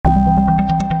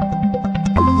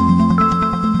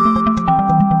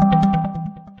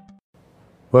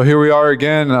Well, here we are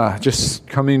again, just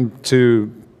coming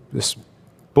to this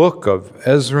book of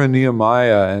Ezra and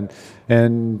Nehemiah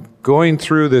and going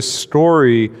through this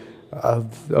story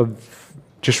of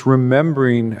just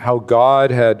remembering how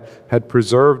God had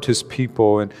preserved his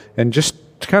people and just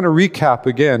to kind of recap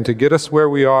again to get us where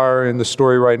we are in the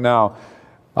story right now.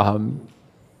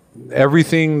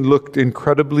 Everything looked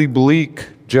incredibly bleak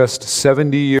just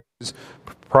 70 years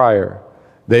prior.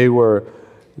 Their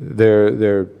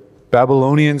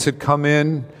Babylonians had come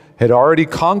in, had already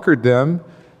conquered them,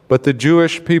 but the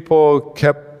Jewish people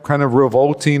kept kind of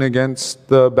revolting against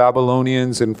the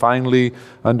Babylonians, and finally,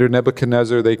 under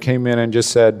Nebuchadnezzar, they came in and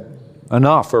just said,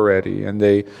 enough already. And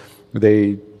they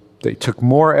took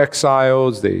more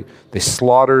exiles, they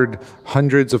slaughtered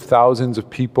hundreds of thousands of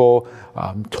people,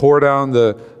 tore down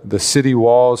the city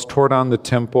walls, tore down the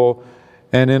temple,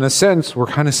 and in a sense, we're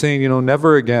kind of saying,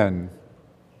 never again.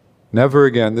 Never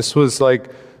again. This was like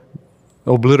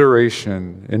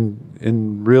obliteration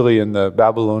in the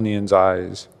Babylonians'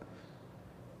 eyes.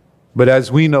 But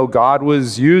as we know, God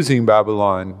was using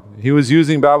Babylon. He was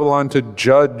using Babylon to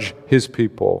judge his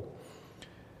people.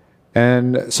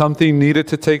 And something needed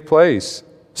to take place,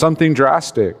 something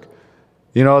drastic.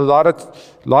 A lot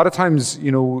of times,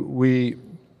 we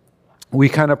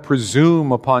kind of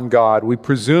presume upon God. We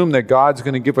presume that God's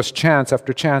going to give us chance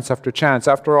after chance after chance.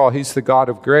 After all, he's the God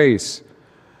of grace.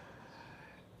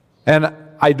 And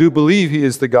I do believe he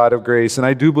is the God of grace, and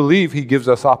I do believe he gives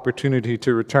us opportunity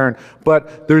to return.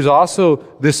 But there's also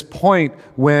this point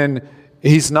when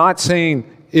he's not saying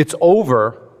it's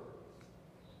over,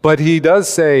 but he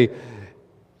does say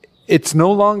it's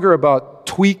no longer about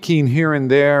tweaking here and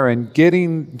there and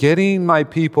getting my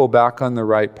people back on the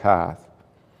right path.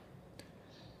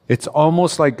 It's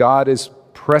almost like God is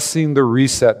pressing the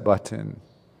reset button.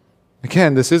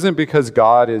 Again, this isn't because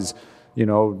God is,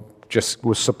 just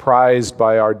was surprised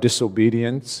by our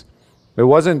disobedience. It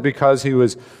wasn't because he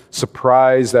was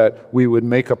surprised that we would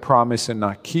make a promise and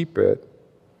not keep it.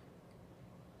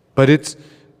 But it's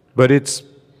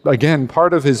again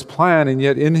part of his plan, and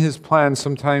yet in his plan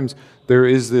sometimes there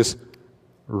is this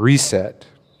reset.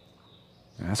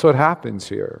 And that's what happens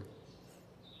here.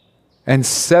 And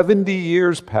 70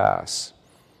 years pass,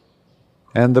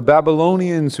 and the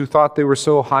Babylonians who thought they were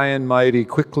so high and mighty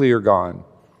quickly are gone.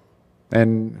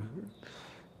 And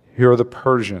here are the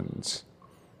Persians.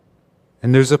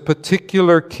 And there's a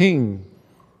particular king,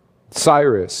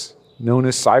 Cyrus, known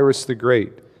as Cyrus the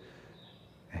Great.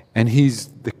 And he's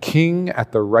the king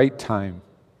at the right time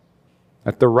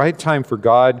for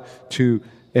God to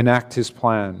enact his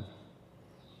plan.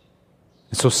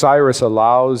 And so Cyrus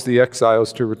allows the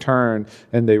exiles to return,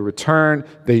 and they return.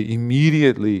 They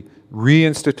immediately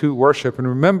reinstitute worship. And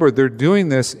remember, they're doing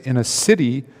this in a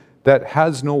city that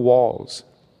has no walls,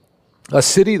 a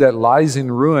city that lies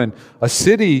in ruin, a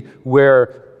city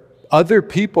where other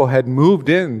people had moved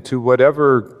into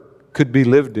whatever could be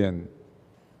lived in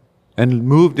and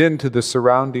moved into the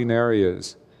surrounding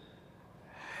areas.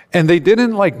 And they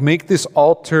didn't make this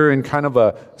altar in kind of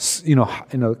a, in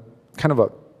a kind of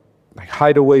a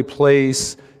hideaway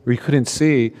place where you couldn't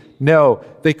see. No,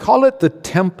 they call it the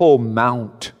Temple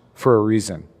Mount for a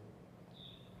reason.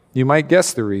 You might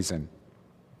guess the reason.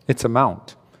 It's a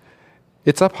mount.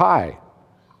 It's up high.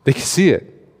 They can see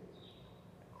it.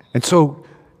 And so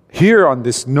here on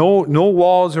this no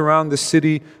walls around the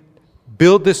city,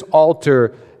 build this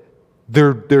altar.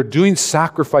 They're doing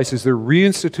sacrifices. They're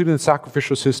reinstituting the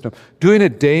sacrificial system, doing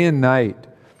it day and night.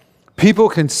 People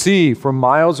can see from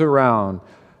miles around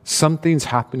something's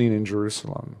happening in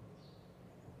Jerusalem.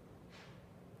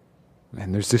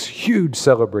 And there's this huge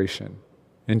celebration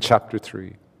in chapter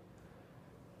 3.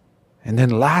 And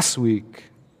then last week,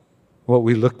 what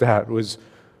we looked at was,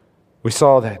 we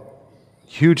saw that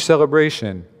huge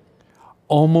celebration,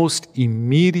 almost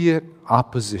immediate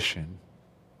opposition.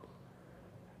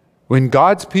 When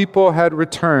God's people had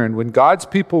returned, when God's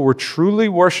people were truly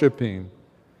worshiping,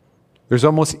 there's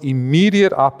almost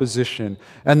immediate opposition.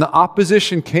 And the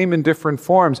opposition came in different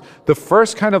forms. The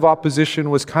first kind of opposition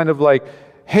was kind of like,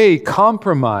 hey,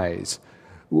 compromise.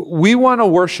 We want to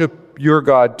worship your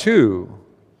God too.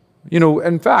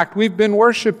 In fact, we've been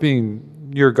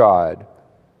worshiping your God.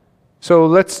 So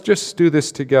let's just do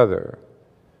this together.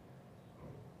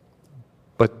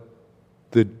 But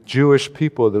the Jewish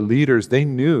people, the leaders, they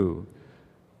knew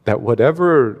that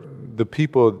whatever the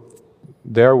people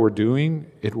there were doing,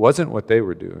 it wasn't what they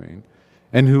were doing.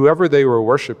 And whoever they were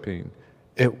worshiping,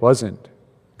 it wasn't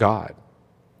God.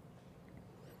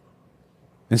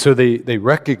 And so they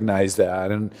recognize that.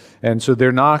 And so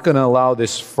they're not going to allow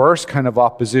this first kind of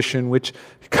opposition, which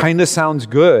kind of sounds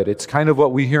good. It's kind of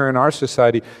what we hear in our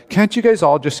society. Can't you guys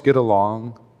all just get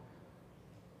along?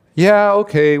 Yeah,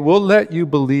 okay, we'll let you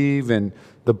believe in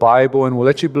the Bible and we'll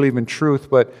let you believe in truth,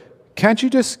 but can't you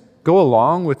just go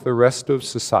along with the rest of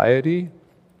society?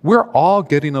 We're all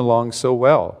getting along so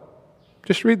well.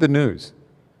 Just read the news.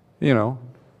 You know,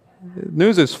 the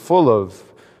news is full of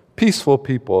peaceful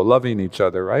people loving each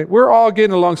other, right? We're all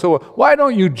getting along so well. Why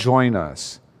don't you join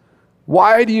us?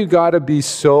 Why do you got to be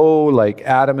so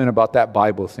adamant about that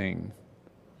Bible thing?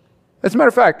 As a matter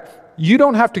of fact, you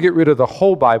don't have to get rid of the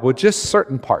whole Bible, just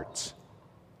certain parts.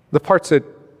 The parts that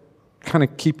kind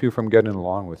of keep you from getting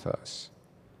along with us.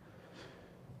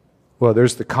 Well,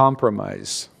 there's the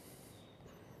compromise.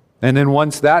 And then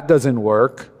once that doesn't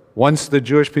work, once the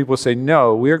Jewish people say,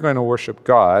 no, we're going to worship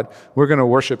God, we're going to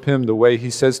worship Him the way He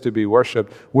says to be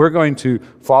worshiped, we're going to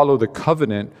follow the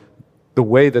covenant the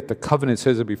way that the covenant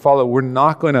says to be followed, we're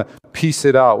not going to piece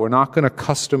it out, we're not going to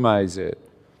customize it.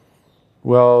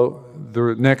 Well,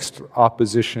 the next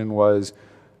opposition was,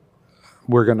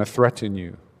 we're going to threaten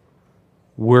you.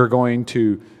 We're going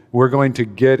to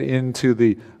get into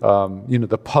the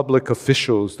the public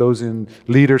officials, those in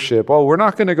leadership. Oh, we're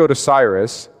not going to go to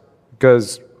Cyrus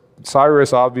because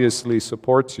Cyrus obviously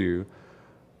supports you,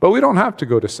 but we don't have to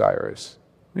go to Cyrus.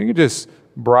 We can just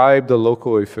bribe the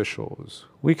local officials.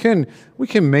 We can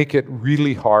make it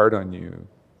really hard on you.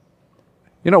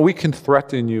 We can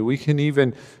threaten you. We can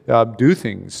even do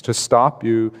things to stop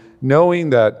you, knowing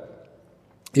that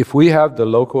if we have the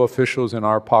local officials in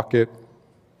our pocket,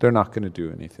 they're not going to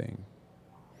do anything.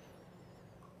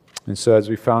 And so as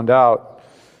we found out,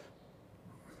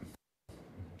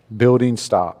 building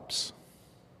stops.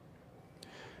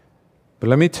 But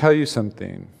let me tell you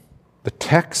something. The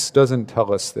text doesn't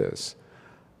tell us this.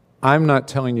 I'm not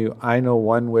telling you I know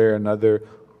one way or another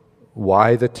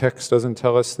why the text doesn't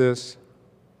tell us this.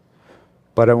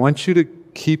 But I want you to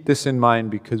keep this in mind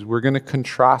because we're going to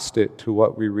contrast it to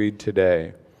what we read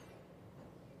today.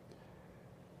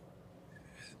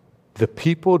 The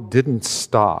people didn't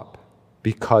stop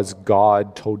because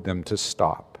God told them to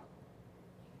stop.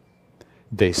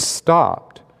 They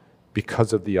stopped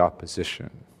because of the opposition.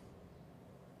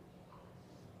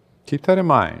 Keep that in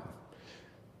mind.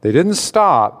 They didn't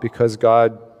stop because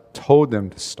God told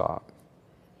them to stop.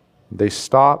 They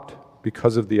stopped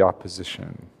because of the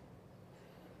opposition.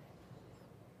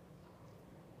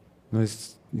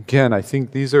 Again, I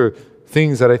think these are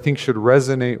things that I think should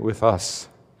resonate with us.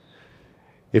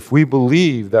 If we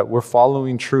believe that we're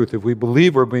following truth, if we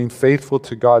believe we're being faithful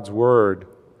to God's word,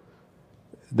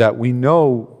 that we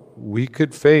know we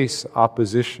could face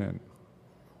opposition.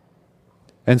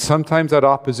 And sometimes that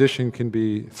opposition can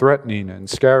be threatening and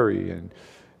scary and,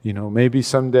 maybe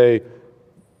someday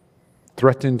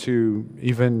threaten to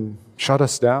even shut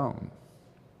us down.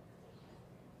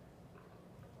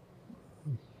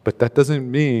 But that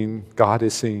doesn't mean God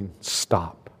is saying,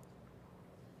 stop.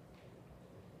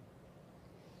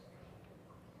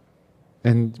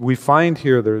 And we find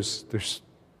here there's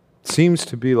seems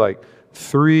to be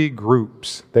three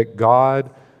groups that God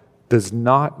does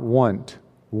not want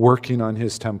working on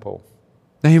His temple.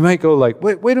 Now you might go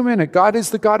wait a minute, God is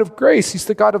the God of grace. He's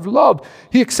the God of love.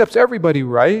 He accepts everybody,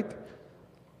 right?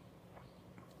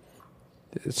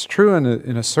 It's true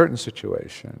in a certain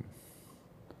situation.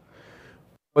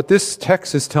 What this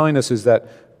text is telling us is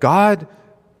that God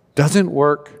doesn't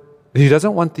work, He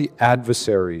doesn't want the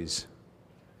adversaries.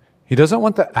 He doesn't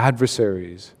want the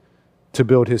adversaries to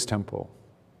build His temple.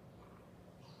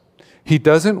 He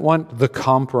doesn't want the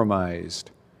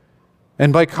compromised.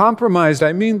 And by compromised,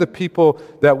 I mean the people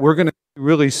that we're going to see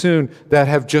really soon that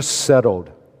have just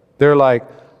settled. They're like,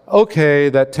 okay,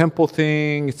 that temple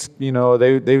thing,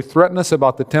 they threaten us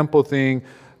about the temple thing,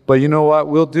 but you know what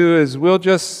we'll do is we'll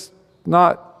just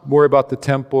not worry about the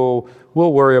temple.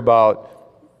 We'll worry about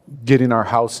getting our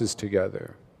houses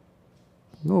together.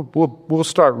 We'll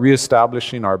start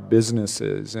reestablishing our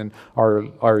businesses and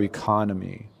our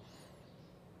economy.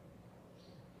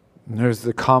 And there's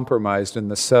the compromised and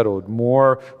the settled,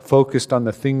 more focused on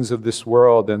the things of this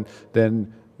world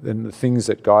than the things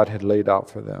that God had laid out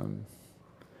for them.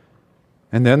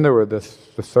 And then there were the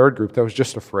third group that was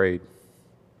just afraid.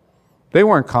 They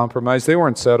weren't compromised. They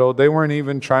weren't settled. They weren't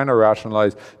even trying to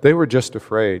rationalize. They were just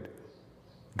afraid.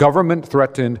 Government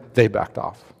threatened, they backed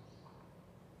off.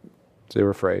 They were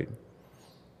afraid.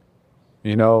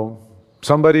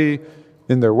 Somebody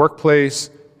in their workplace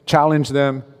challenged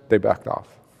them, they backed off.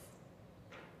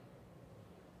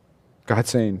 God's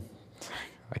saying,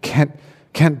 I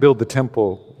can't build the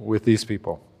temple with these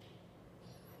people.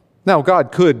 Now,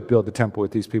 God could build a temple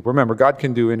with these people. Remember, God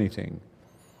can do anything.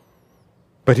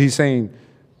 But he's saying,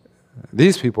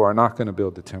 these people are not going to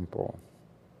build the temple.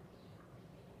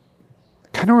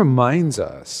 It kind of reminds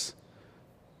us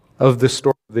of the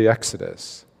story of the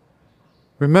Exodus.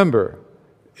 Remember,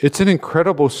 it's an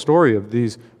incredible story of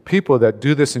these people that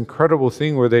do this incredible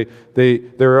thing where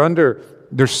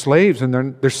they're slaves,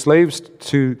 and they're slaves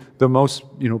to the most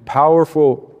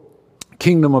powerful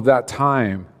kingdom of that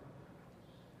time.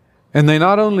 And they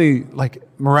not only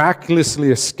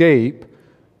miraculously escape,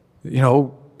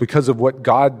 because of what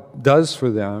God does for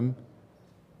them,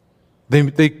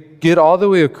 they get all the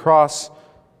way across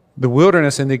the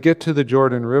wilderness and they get to the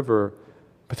Jordan River,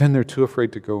 but then they're too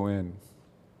afraid to go in.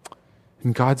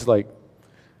 And God's like,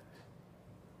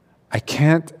 I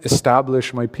can't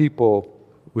establish my people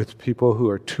with people who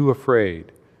are too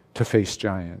afraid to face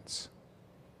giants.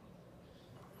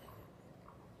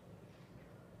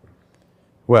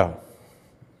 Well,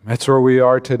 that's where we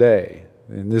are today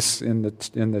in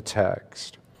the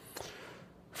text.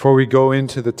 Before we go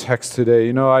into the text today,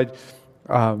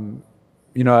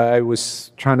 I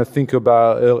was trying to think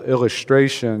about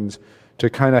illustrations to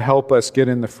kind of help us get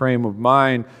in the frame of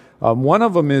mind. One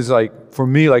of them is for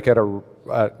me,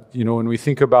 when we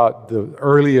think about the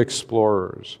early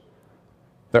explorers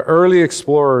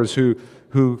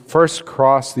who first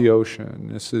crossed the ocean.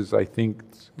 This is, I think,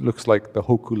 looks like the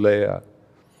Hokulea.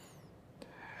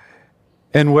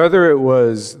 And whether it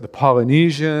was the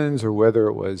Polynesians or whether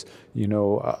it was,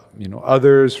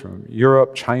 others from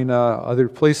Europe, China, other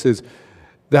places,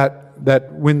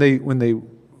 that when they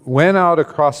went out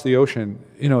across the ocean,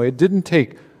 it didn't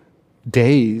take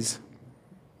days.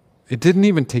 It didn't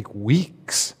even take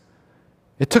weeks.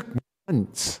 It took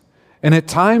months. And at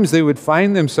times they would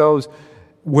find themselves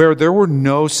where there were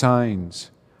no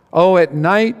signs. Oh, at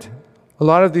night, a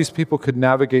lot of these people could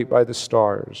navigate by the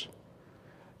stars.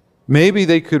 Maybe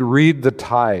they could read the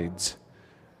tides.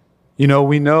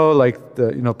 We know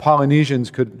the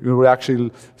Polynesians would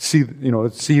actually see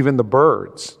even the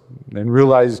birds and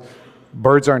realize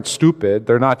birds aren't stupid.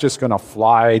 They're not just going to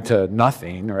fly to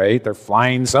nothing, right? They're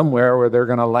flying somewhere where they're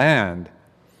going to land.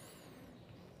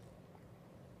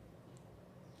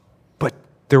 But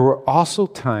there were also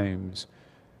times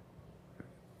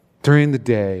during the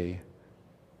day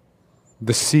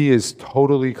the sea is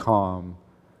totally calm.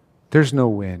 There's no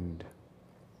wind.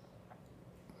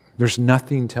 There's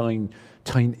nothing telling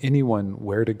anyone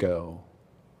where to go.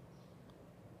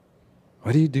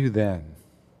 What do you do then?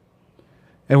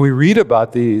 And we read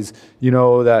about these,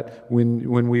 that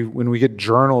when we get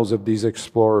journals of these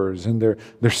explorers, and they're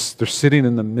sitting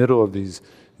in the middle of these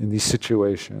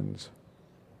situations.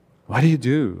 What do you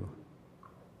do?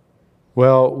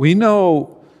 Well, we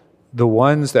know the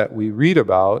ones that we read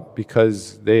about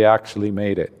because they actually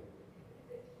made it.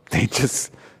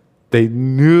 They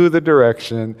knew the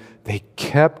direction. They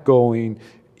kept going,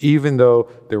 even though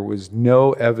there was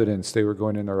no evidence they were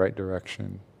going in the right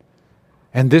direction.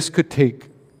 And this could take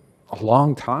a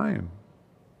long time.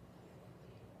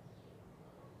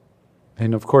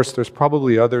 And of course, there's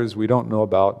probably others we don't know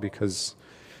about because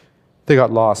they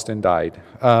got lost and died.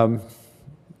 But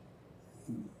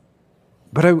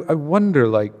I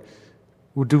wonder,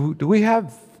 do we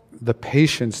have the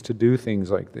patience to do things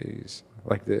like this?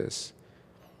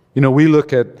 We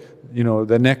look at,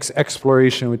 the next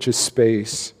exploration, which is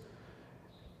space.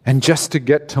 And just to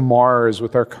get to Mars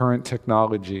with our current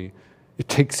technology, it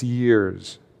takes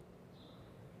years.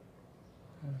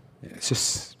 It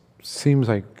just seems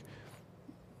like,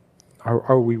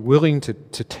 are we willing to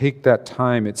take that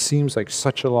time? It seems like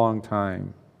such a long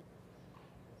time.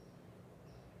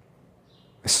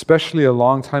 Especially a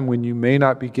long time when you may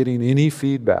not be getting any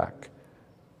feedback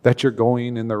that you're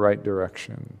going in the right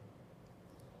direction.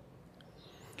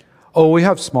 Oh, we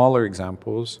have smaller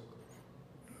examples.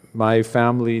 My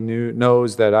family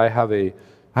knows that I have a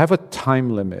time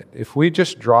limit. If we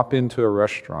just drop into a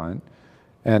restaurant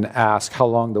and ask how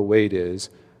long the wait is,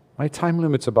 my time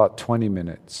limit's about 20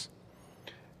 minutes.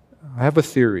 I have a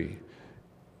theory.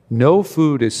 No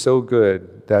food is so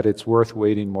good that it's worth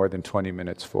waiting more than 20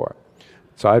 minutes for.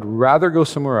 So I'd rather go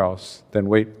somewhere else than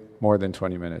wait more than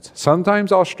 20 minutes.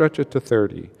 Sometimes I'll stretch it to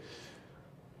 30.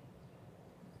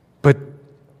 But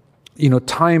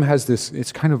time has this,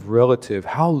 it's kind of relative.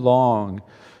 How long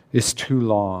is too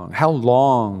long? How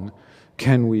long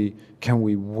can we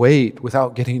wait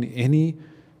without getting any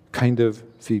kind of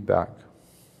feedback?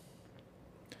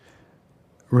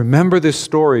 Remember this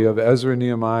story of Ezra and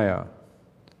Nehemiah.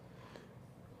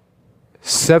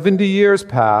 70 years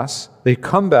pass, they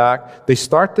come back, they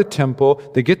start the temple,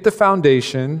 they get the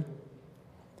foundation,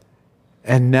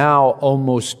 And now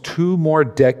almost 2 more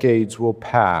decades will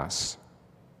pass.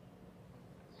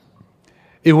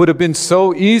 It would have been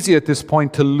so easy at this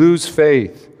point to lose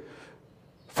faith.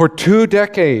 For 2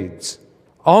 decades,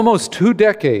 almost 2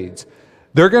 decades,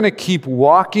 they're going to keep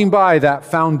walking by that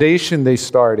foundation they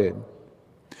started.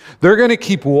 They're going to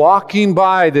keep walking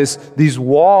by these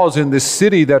walls in this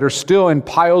city that are still in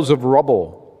piles of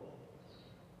rubble.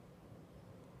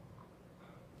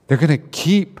 They're going to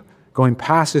keep going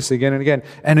past this again and again.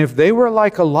 And if they were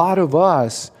like a lot of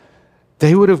us,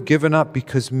 they would have given up,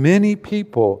 because many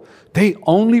people, they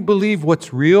only believe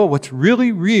what's real. What's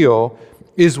really real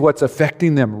is what's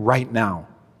affecting them right now.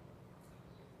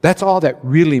 That's all that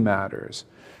really matters.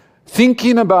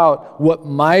 Thinking about what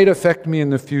might affect me in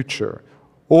the future,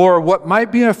 or what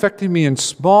might be affecting me in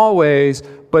small ways,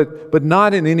 but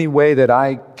not in any way that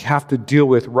I have to deal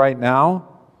with right now,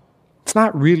 it's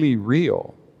not really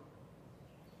real.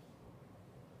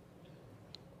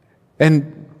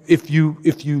 And if you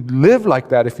live like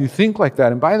that, if you think like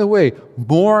that, and by the way,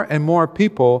 more and more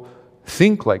people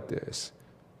think like this,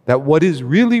 that what is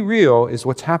really real is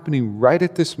what's happening right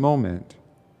at this moment.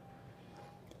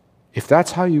 If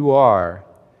that's how you are,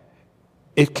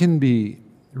 it can be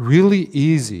really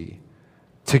easy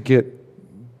to get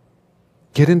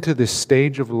into this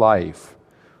stage of life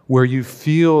where you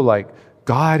feel like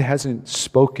God hasn't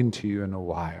spoken to you in a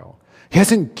while. He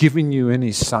hasn't given you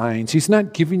any signs. He's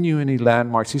not giving you any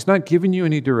landmarks. He's not giving you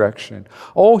any direction.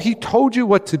 Oh, He told you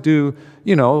what to do,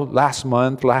 last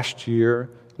month, last year,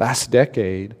 last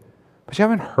decade, but you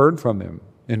haven't heard from Him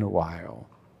in a while.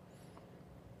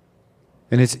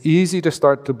 And it's easy to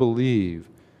start to believe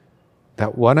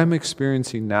that what I'm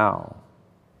experiencing now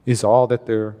is all that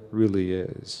there really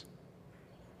is.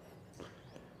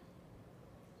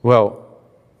 Well,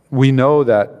 we know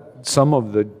that some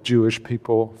of the Jewish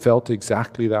people felt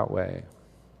exactly that way.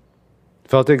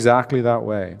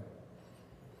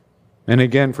 And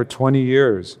again, for 20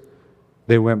 years,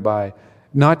 they went by.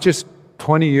 Not just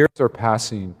 20 years are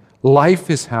passing.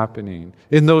 Life is happening.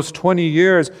 In those 20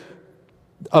 years,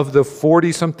 of the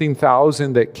 40-something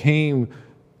thousand that came,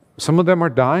 some of them are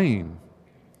dying.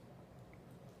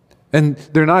 And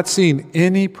they're not seeing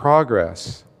any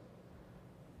progress.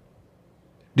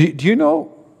 Do you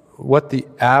know what the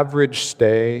average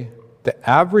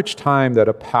time that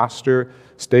a pastor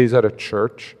stays at a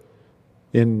church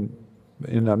in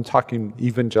I'm talking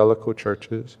evangelical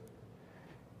churches?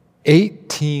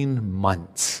 18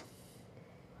 months.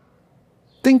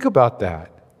 Think about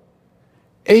that.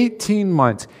 18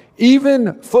 months.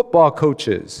 Even football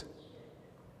coaches,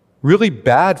 really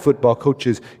bad football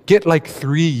coaches, get like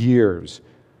 3 years.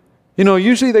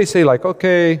 Usually they say like,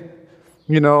 okay,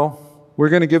 we're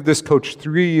going to give this coach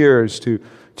 3 years to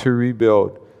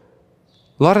rebuild.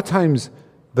 A lot of times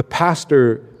the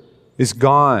pastor is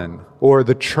gone, or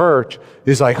the church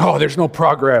is like, oh, there's no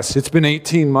progress. It's been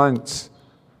 18 months,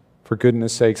 for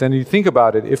goodness sakes. And you think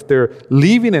about it, if they're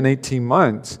leaving in 18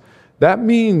 months, that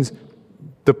means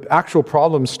the actual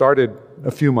problem started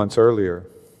a few months earlier.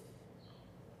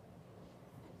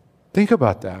 Think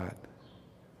about that.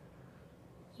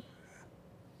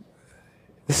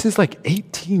 This is like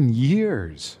 18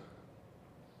 years.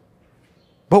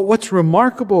 But what's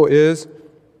remarkable is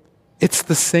it's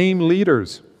the same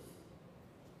leaders.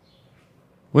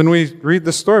 When we read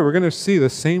the story, we're going to see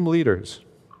the same leaders.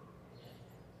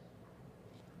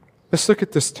 Let's look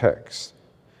at this text.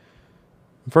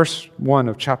 Verse 1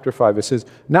 of chapter 5, it says,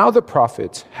 "Now the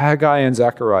prophets, Haggai and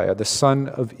Zechariah, the son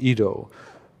of Iddo,"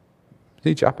 is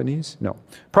he Japanese? No.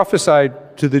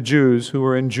 "Prophesied to the Jews who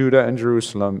were in Judah and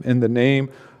Jerusalem in the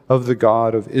name of the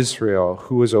God of Israel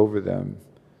who was over them.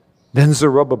 Then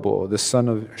Zerubbabel, the son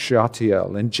of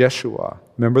Shealtiel, and Jeshua."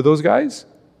 Remember those guys?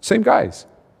 Same guys.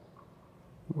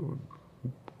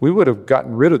 We would have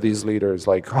gotten rid of these leaders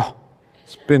like, oh,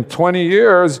 it's been 20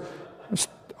 years.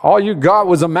 All you got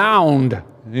was a mound,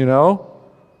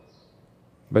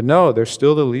 But no, they're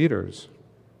still the leaders.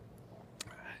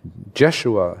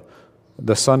 Jeshua,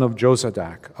 the son of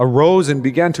Jozadak, arose and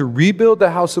began to rebuild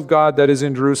the house of God that is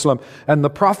in Jerusalem, and the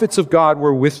prophets of God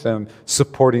were with them,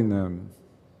 supporting them.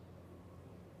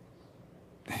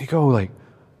 And you go like,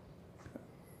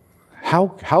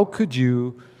 how could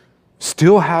you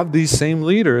still have these same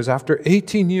leaders after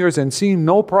 18 years and seeing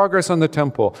no progress on the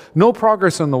temple, no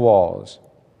progress on the walls?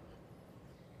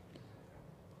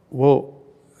 Well,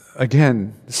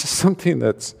 again, this is something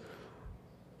that's,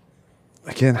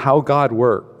 how God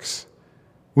works.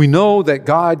 We know that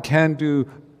God can do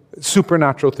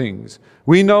supernatural things.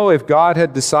 We know if God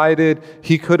had decided,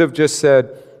 He could have just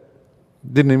said,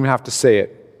 didn't even have to say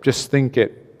it, just think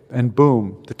it, and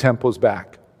boom, the temple's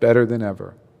back, better than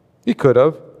ever. He could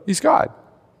have. He's God.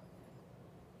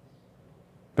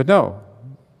 But no,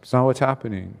 it's not what's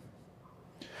happening.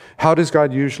 How does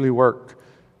God usually work?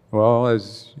 Well,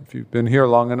 if you've been here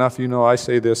long enough, you know I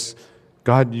say this.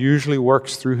 God usually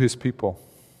works through his people.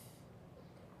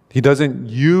 He doesn't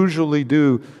usually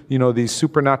do, these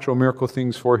supernatural miracle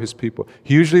things for his people.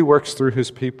 He usually works through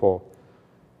his people.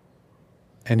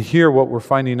 And here what we're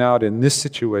finding out in this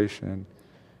situation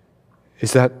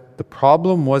is that the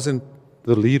problem wasn't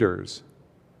the leaders.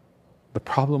 The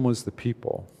problem was the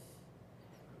people.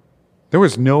 There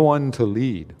was no one to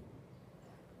lead.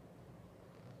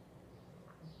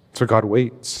 So God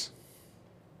waits.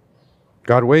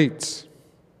 God waits.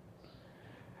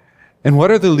 And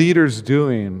what are the leaders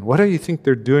doing? What do you think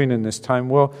they're doing in this time?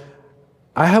 Well,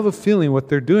 I have a feeling what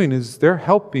they're doing is they're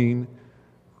helping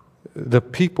the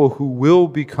people who will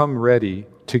become ready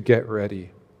to get ready.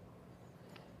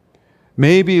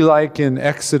 Maybe like in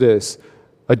Exodus,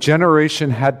 a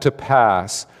generation had to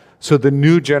pass so the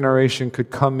new generation could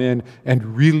come in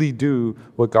and really do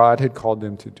what God had called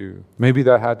them to do. Maybe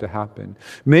that had to happen.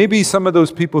 Maybe some of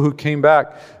those people who came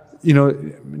back,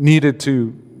 needed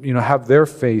to, have their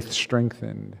faith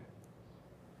strengthened.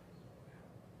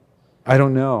 I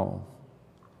don't know.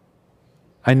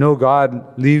 I know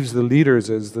God leaves the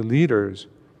leaders as the leaders,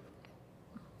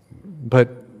 but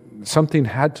something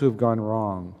had to have gone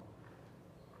wrong.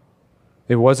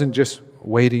 It wasn't just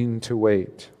waiting to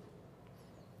wait.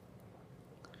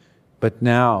 But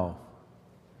now,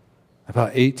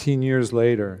 about 18 years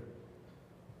later,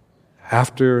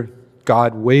 after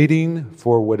God waiting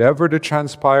for whatever to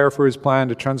transpire, for his plan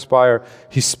to transpire,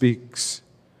 he speaks.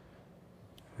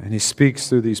 And he speaks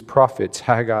through these prophets,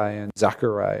 Haggai and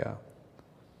Zechariah.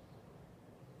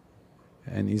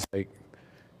 And he's like,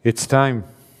 it's time.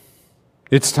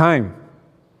 It's time.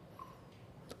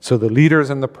 So the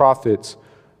leaders and the prophets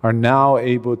are now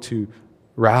able to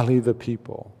rally the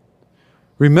people.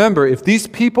 Remember, if these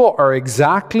people are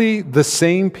exactly the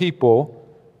same people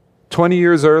 20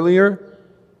 years earlier,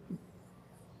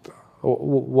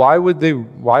 why would they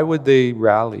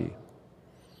rally?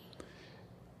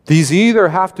 These either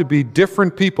have to be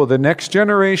different people, the next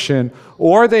generation,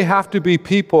 or they have to be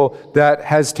people that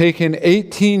has taken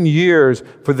 18 years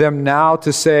for them now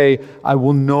to say, I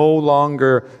will no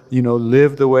longer,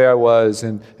 live the way I was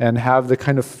and have the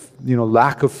kind of,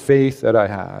 lack of faith that I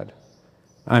had.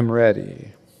 I'm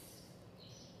ready.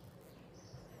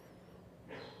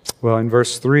 Well, in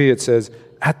verse 3 it says,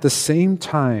 at the same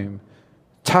time,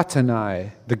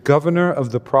 Tattenai, the governor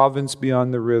of the province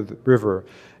beyond the river,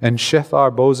 and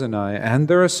Shethar-Bozenai and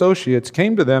their associates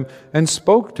came to them and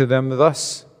spoke to them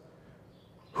thus,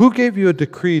 who gave you a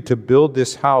decree to build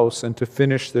this house and to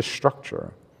finish this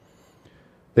structure?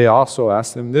 They also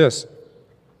asked them this,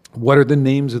 what are the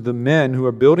names of the men who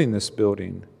are building this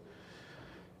building?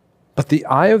 But the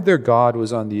eye of their God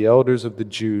was on the elders of the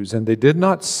Jews, and they did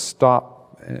not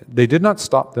stop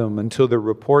them until the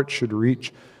report should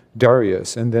reach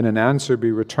Darius, and then an answer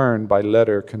be returned by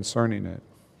letter concerning it.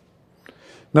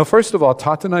 Now, first of all,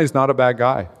 Tattenai is not a bad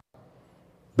guy.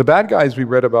 The bad guys we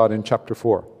read about in chapter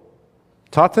 4.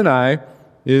 Tattenai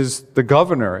is the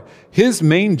governor. His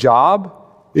main job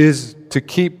is to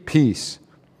keep peace.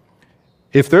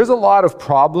 If there's a lot of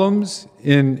problems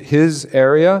in his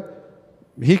area,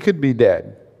 he could be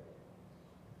dead.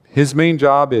 His main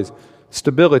job is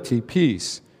stability,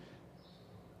 peace.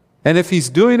 And if he's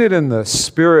doing it in the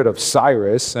spirit of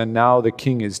Cyrus, and now the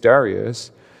king is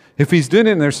Darius, if he's doing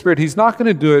it in their spirit, he's not going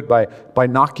to do it by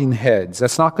knocking heads.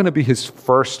 That's not going to be his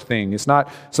first thing. It's not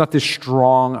this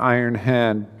strong iron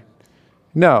hand.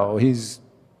 No, he's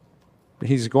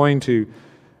going to,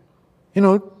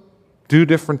 do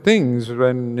different things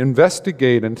and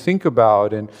investigate and think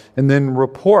about and then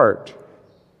report.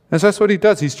 And so that's what he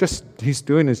does. He's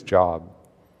doing his job.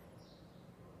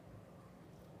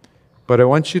 But I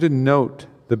want you to note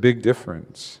the big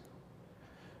difference.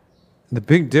 The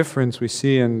big difference we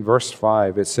see in verse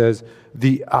 5. It says,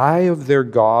 the eye of their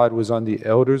God was on the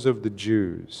elders of the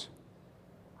Jews,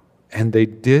 and they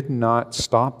did not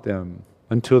stop them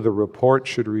until the report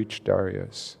should reach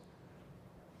Darius.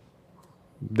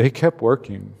 They kept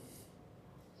working.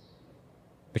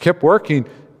 They kept working.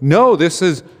 No, this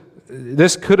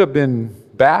could have been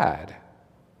bad.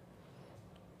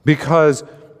 Because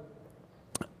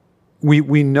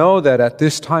we know that at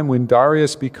this time when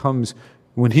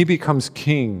he becomes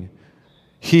king,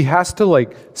 he has to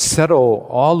settle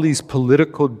all these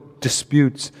political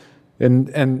disputes.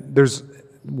 And there's,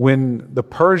 when the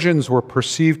Persians were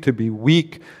perceived to be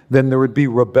weak, then there would be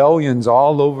rebellions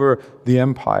all over the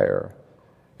empire.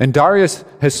 And Darius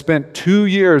has spent 2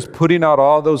 years putting out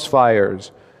all those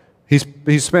fires.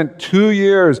 He's spent 2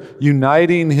 years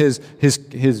uniting his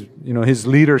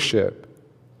leadership.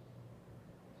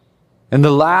 And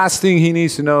the last thing he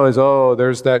needs to know is,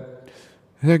 there's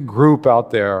that group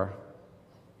out there,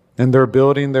 and they're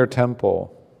building their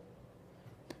temple.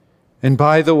 And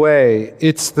by the way,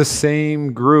 it's the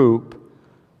same group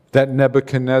that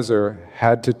Nebuchadnezzar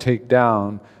had to take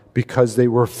down because they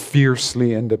were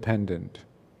fiercely independent.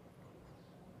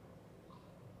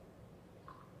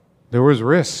 There was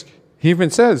risk. He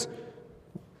even says,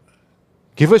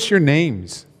 give us your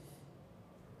names.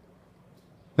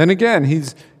 Then again,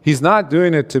 he's not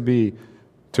doing it to be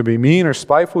mean or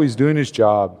spiteful. He's doing his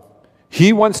job.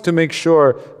 He wants to make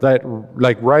sure that,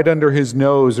 like right under his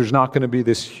nose, there's not going to be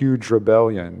this huge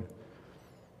rebellion.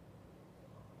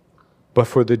 But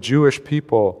for the Jewish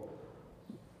people,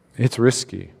 it's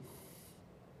risky.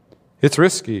 It's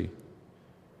risky.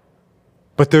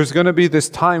 But there's going to be this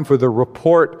time for the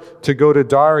report to go to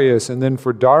Darius, and then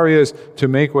for Darius to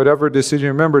make whatever decision.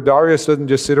 Remember, Darius doesn't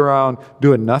just sit around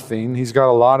doing nothing. He's got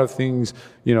a lot of things,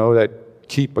 that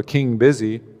keep a king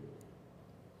busy.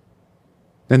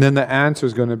 And then the answer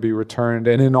is going to be returned.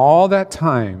 And in all that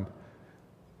time,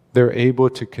 they're able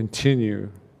to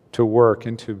continue to work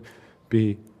and to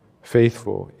be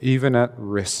faithful, even at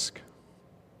risk.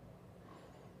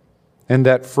 And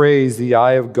that phrase, the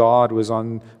eye of God was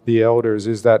on the elders,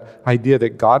 is that idea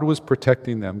that God was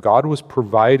protecting them. God was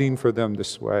providing for them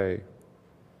this way.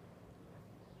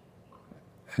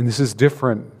 And this is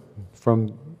different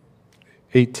from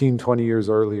 18, 20 years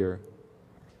earlier.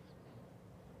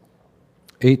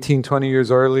 18, 20 years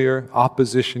earlier,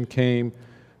 opposition came,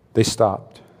 they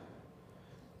stopped.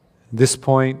 At this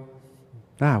point,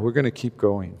 we're going to keep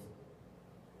going.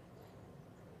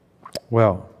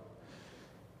 Well,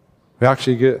 we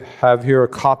actually have here a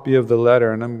copy of the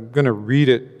letter, and I'm going to read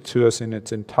it to us in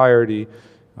its entirety,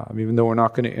 even though we're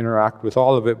not going to interact with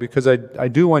all of it, because I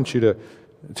do want you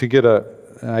to get an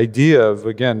idea of,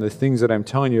 again, the things that I'm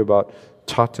telling you about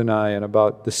Tattenai and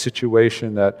about the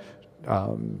situation that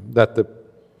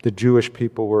the Jewish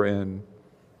people were in.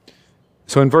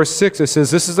 So in verse 6 it says,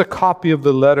 "This is a copy of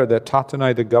the letter that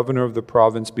Tattenai, the governor of the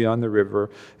province beyond the river,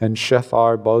 and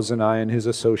Shethar-bozenai and his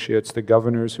associates, the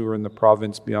governors who were in the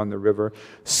province beyond the river,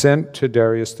 sent to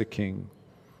Darius the king.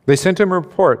 They sent him a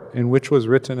report in which was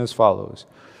written as follows."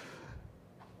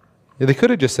 They could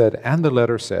have just said, "and the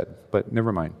letter said," but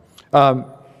never mind.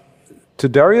 "To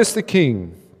Darius the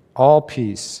king, all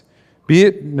peace. Be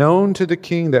it known to the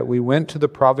king that we went to the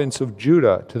province of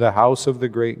Judah, to the house of the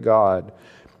great God.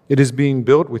 It is being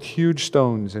built with huge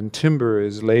stones, and timber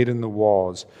is laid in the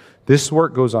walls. This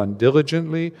work goes on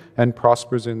diligently and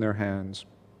prospers in their hands."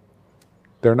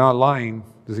 They're not lying.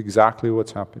 This is exactly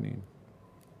what's happening.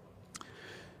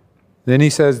 Then he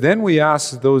says, "Then we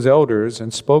asked those elders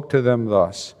and spoke to them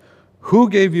thus, 'Who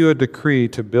gave you a decree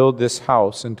to build this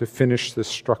house and to finish this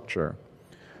structure?'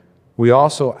 We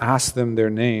also asked them their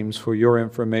names for your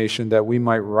information, that we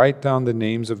might write down the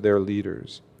names of their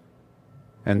leaders.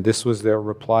 And this was their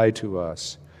reply to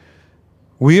us.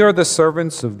 'We are the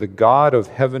servants of the God of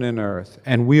heaven and earth,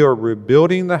 and we are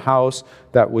rebuilding the house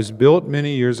that was built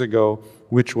many years ago,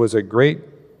 which a great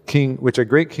king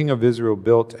of Israel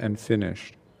built and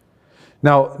finished.'"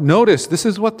 Now, notice, this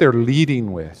is what they're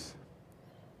leading with.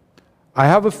 I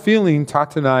have a feeling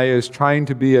Tattenai is trying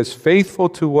to be as faithful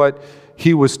to what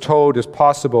he was told as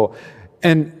possible.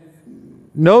 And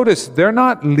notice, they're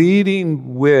not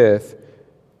leading with,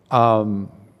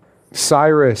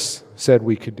 Cyrus said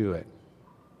we could do it.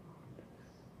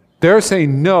 They're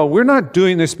saying, no, we're not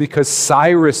doing this because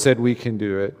Cyrus said we can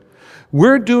do it.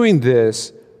 We're doing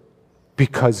this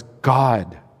because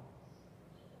God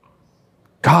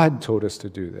told us to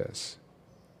do this.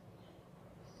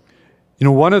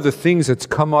 One of the things that's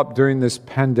come up during this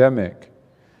pandemic,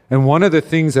 and one of the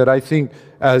things that I think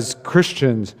as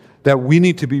Christians that we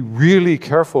need to be really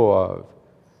careful of,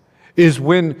 is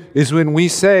when we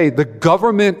say the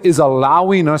government is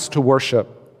allowing us to worship.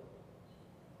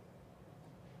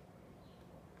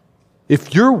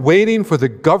 If you're waiting for the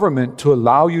government to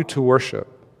allow you to worship,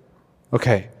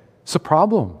 okay, it's a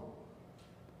problem.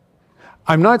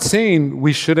 I'm not saying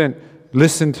we shouldn't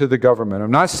listen to the government.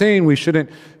 I'm not saying we shouldn't,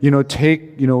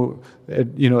 take,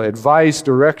 advice,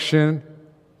 direction.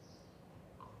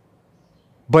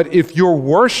 But if your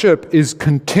worship is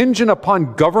contingent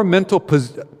upon governmental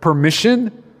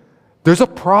permission, there's a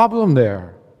problem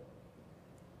there.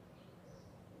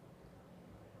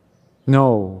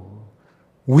 No,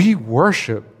 we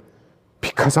worship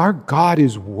because our God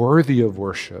is worthy of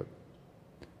worship.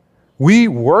 We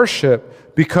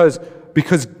worship because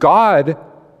God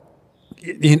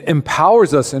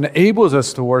empowers us, enables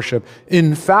us to worship.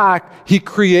 In fact, He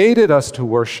created us to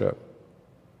worship.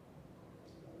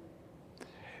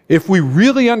 If we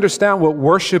really understand what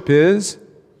worship is,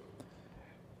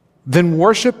 then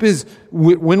worship is,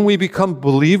 when we become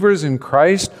believers in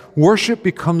Christ, worship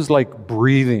becomes like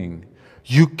breathing.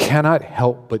 You cannot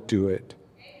help but do it.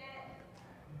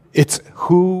 It's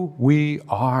who we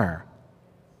are.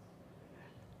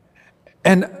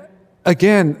 And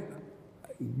again,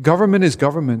 government is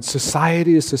government,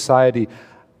 society is society.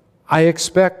 I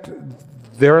expect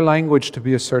their language to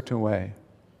be a certain way.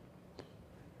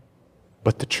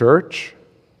 But the church,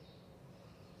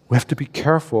 we have to be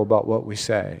careful about what we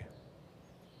say.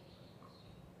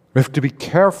 We have to be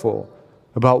careful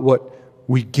about what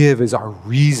we give as our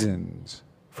reasons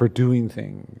for doing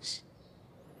things.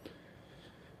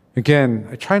 Again,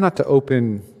 I try not to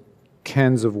open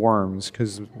cans of worms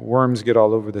because worms get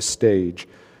all over the stage.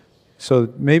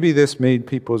 So maybe this made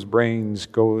people's brains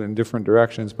go in different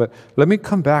directions, but let me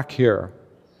come back here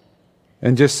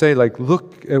and just say,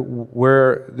 look at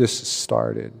where this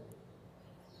started.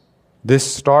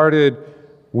 This started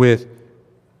with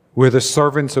we're the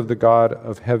servants of the God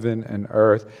of heaven and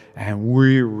earth, and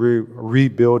we're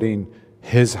rebuilding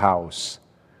His house.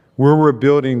 We're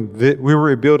rebuilding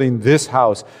this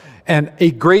house. And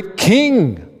a great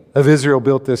king of Israel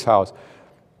built this house.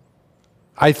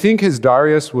 I think as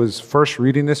Darius was first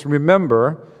reading this,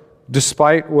 remember,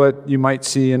 despite what you might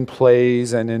see in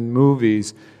plays and in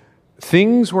movies,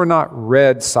 things were not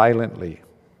read silently.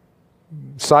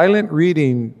 Silent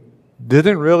reading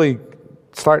didn't really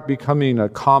start becoming a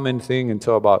common thing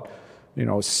until about,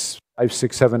 500,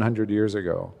 600, 700 years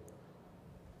ago.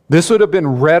 This would have been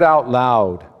read out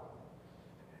loud.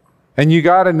 And you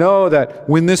got to know that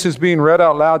when this is being read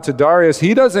out loud to Darius,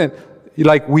 he doesn't,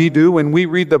 like we do, when we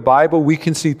read the Bible, we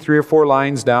can see 3 or 4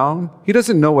 lines down. He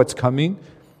doesn't know what's coming.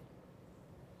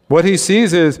 What he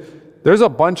sees is there's a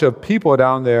bunch of people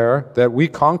down there that we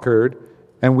conquered,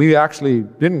 and we actually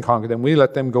didn't conquer them. We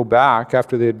let them go back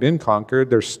after they had been conquered.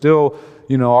 They're still,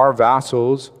 our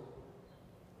vassals.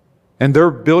 And they're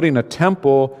building a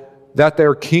temple that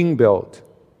their king built.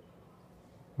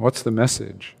 What's the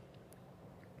message?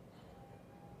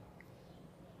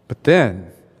 But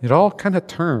then, it all kind of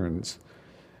turns.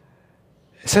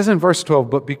 It says in verse 12,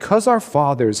 "But because our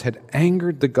fathers had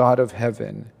angered the God of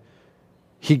heaven,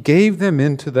 He gave them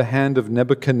into the hand of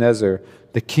Nebuchadnezzar,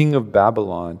 the king of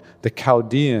Babylon, the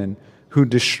Chaldean, who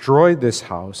destroyed this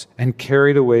house and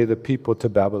carried away the people to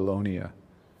Babylonia."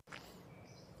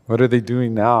 What are they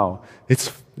doing now?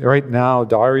 It's right now,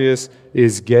 Darius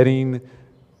is getting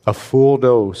a full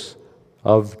dose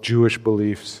of Jewish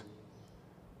beliefs.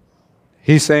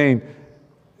 He's saying,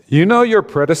 your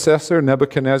predecessor,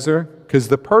 Nebuchadnezzar, because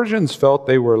the Persians felt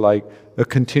they were like a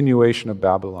continuation of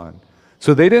Babylon.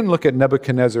 So they didn't look at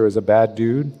Nebuchadnezzar as a bad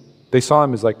dude. They saw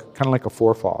him as kind of like a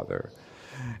forefather.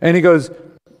 And he goes,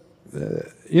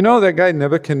 that guy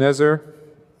Nebuchadnezzar?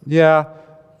 Yeah,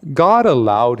 God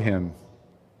allowed him.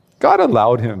 God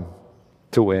allowed him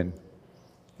to win.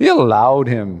 He allowed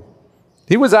him.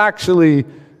 He was actually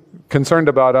concerned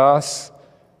about us,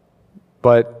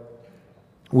 but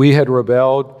we had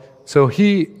rebelled. So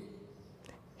he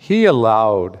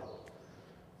allowed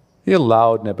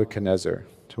Nebuchadnezzar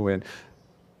to win.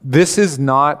 This is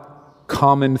not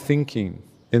common thinking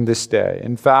in this day.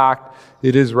 In fact,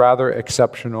 it is rather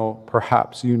exceptional,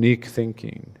 perhaps unique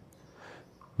thinking.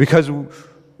 Because,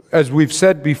 as we've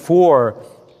said before,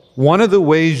 one of the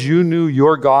ways you knew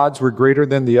your gods were greater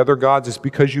than the other gods is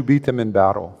because you beat them in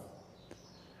battle.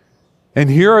 And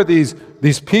here are these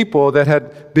people that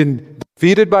had been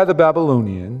defeated by the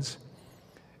Babylonians,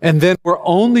 and then were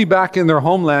only back in their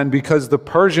homeland because the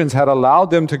Persians had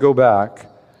allowed them to go back.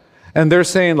 And they're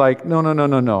saying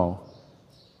no.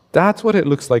 That's what it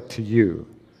looks like to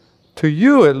you. To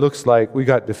you, it looks like we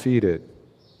got defeated.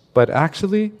 But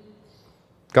actually,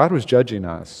 God was judging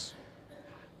us.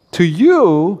 To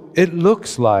you, it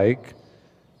looks like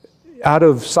out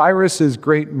of Cyrus's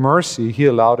great mercy, he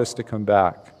allowed us to come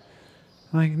back.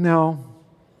 No,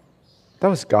 that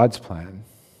was God's plan.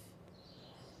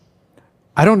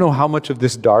 I don't know how much of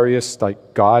this Darius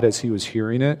got as he was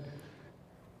hearing it,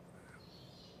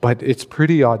 but it's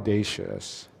pretty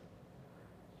audacious.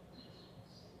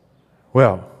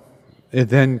 Well, it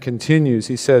then continues.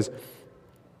 He says,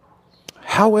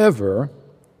 "However,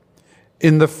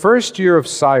 in the first year of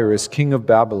Cyrus, king of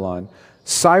Babylon,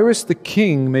 Cyrus the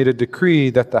king made a decree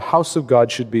that the house of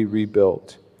God should be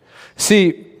rebuilt."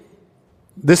 See,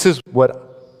 this is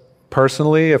what,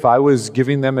 personally, if I was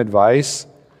giving them advice,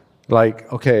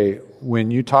 okay,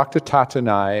 when you talk to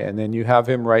Tatanai and then you have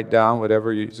him write down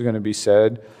whatever is going to be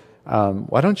said,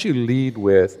 why don't you lead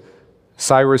with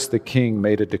Cyrus the king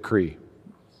made a decree?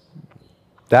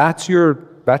 That's your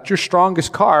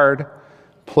strongest card.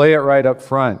 Play it right up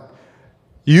front.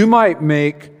 You might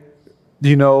make,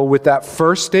 with that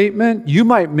first statement, you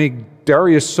might make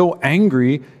Darius so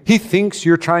angry, he thinks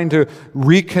you're trying to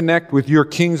reconnect with your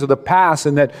kings of the past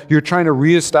and that you're trying to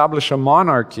reestablish a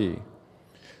monarchy.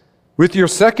 With your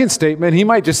second statement, he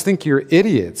might just think you're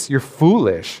idiots, you're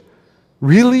foolish.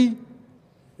 Really?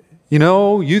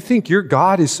 You think your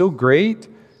God is so great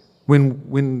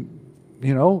when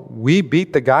we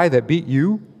beat the guy that beat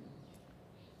you?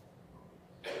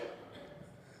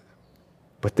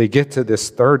 But they get to this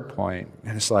third point,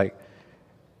 and it's like,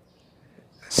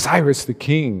 Cyrus the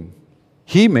king,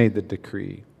 he made the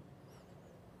decree.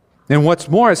 And what's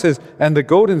more, it says, and the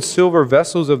gold and silver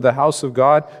vessels of the house of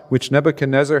God, which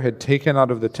Nebuchadnezzar had taken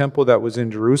out of the temple that was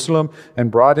in Jerusalem and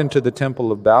brought into the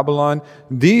temple of Babylon,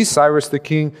 these Cyrus the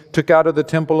king took out of the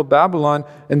temple of Babylon,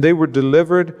 and they were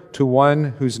delivered to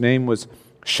one whose name was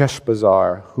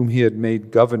Sheshbazzar, whom he had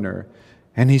made governor.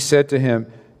 And he said to him,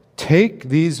 take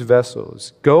these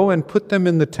vessels, go and put them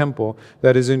in the temple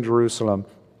that is in Jerusalem,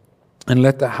 and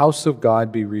let the house of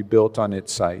God be rebuilt on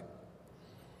its site.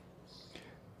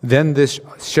 Then this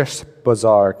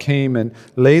Sheshbazzar came and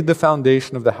laid the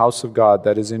foundation of the house of God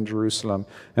that is in Jerusalem.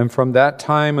 And from that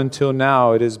time until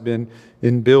now it has been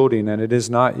in building, and it is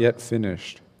not yet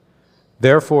finished.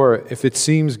 Therefore, if it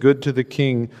seems good to the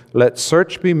king, let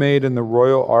search be made in the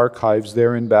royal archives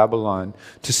there in Babylon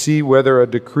to see whether a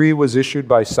decree was issued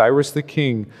by Cyrus the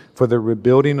king for the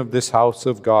rebuilding of this house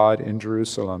of God in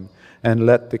Jerusalem. And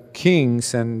let the king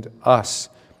send us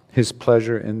his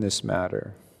pleasure in this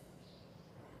matter.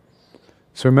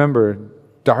 So remember,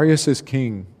 Darius is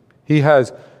king. He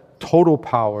has total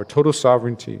power, total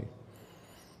sovereignty.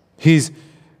 He's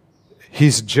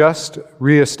just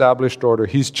reestablished order.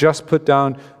 He's just put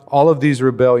down all of these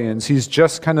rebellions. He's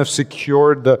just kind of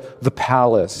secured the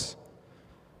palace.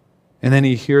 And then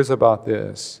he hears about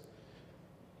this.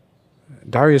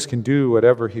 Darius can do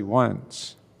whatever he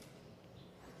wants.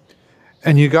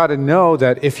 And you got to know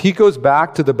that if he goes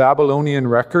back to the Babylonian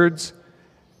records,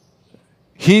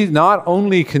 he not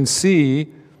only can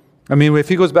see, if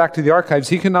he goes back to the archives,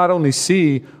 he can not only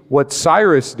see what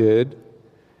Cyrus did,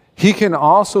 he can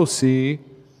also see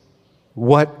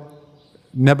what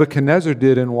Nebuchadnezzar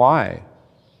did and why.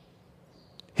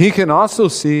 He can also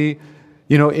see,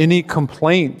 any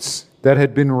complaints that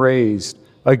had been raised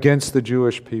against the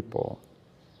Jewish people.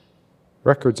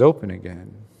 Records open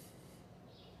again.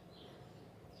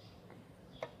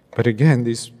 But again,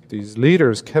 these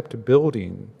leaders kept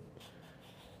building.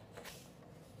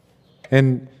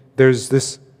 And there's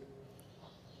this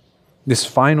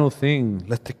final thing.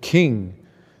 Let the king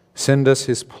send us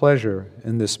his pleasure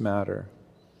in this matter.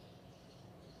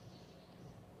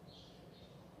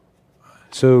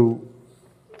 So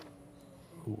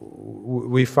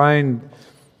we find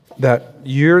that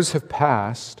years have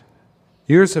passed,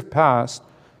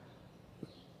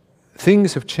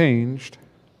 things have changed,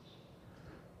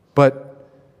 but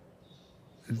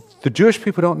the Jewish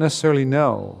people don't necessarily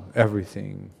know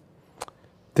everything.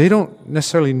 They don't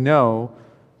necessarily know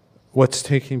what's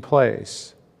taking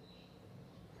place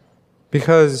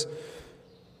because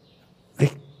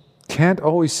they can't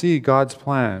always see God's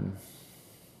plan.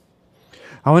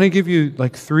 I want to give you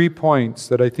 3 points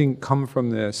that I think come from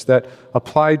this that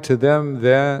applied to them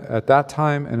then at that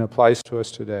time and applies to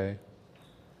us today.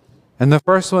 And the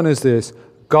first one is this: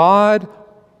 God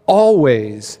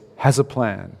always has a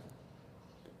plan.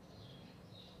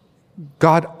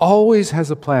 God always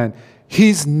has a plan.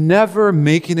 He's never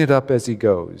making it up as he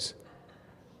goes.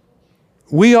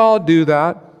 We all do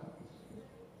that.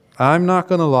 I'm not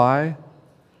going to lie.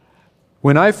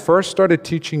 When I first started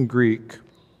teaching Greek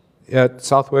at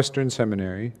Southwestern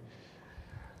Seminary,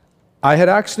 I had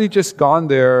actually just gone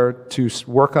there to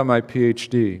work on my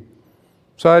PhD.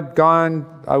 So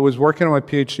I was working on my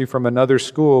PhD from another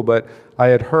school, but I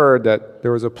had heard that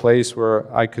there was a place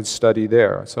where I could study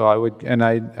there. So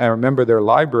I remember their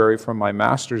library from my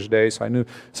master's day, so I knew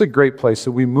it's a great place.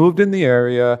 So we moved in the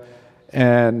area,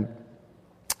 and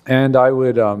I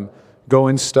would go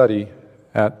and study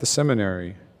at the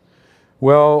seminary.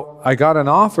 Well, I got an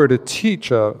offer to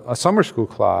teach a summer school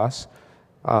class,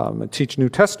 teach New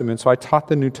Testament, so I taught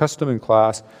the New Testament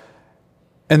class.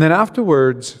 And then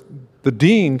afterwards, the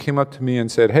dean came up to me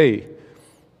and said, "Hey,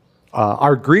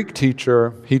 our Greek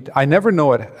teacher, I never know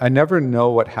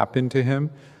what happened to him.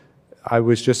 I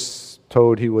was just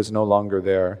told he was no longer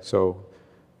there, so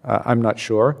I'm not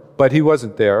sure. But he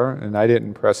wasn't there, and I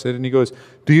didn't press it. And he goes,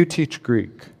 'Do you teach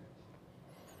Greek?'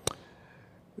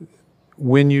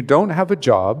 when you don't have a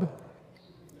job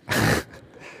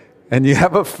and you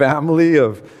have a family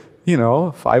of,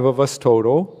 5 of us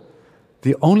total,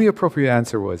 the only appropriate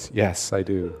answer was, yes, I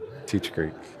do teach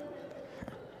Greek.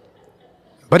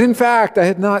 But in fact, I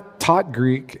had not taught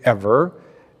Greek ever,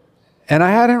 and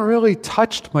I hadn't really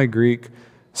touched my Greek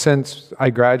since I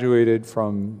graduated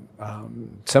from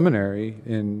seminary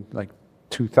in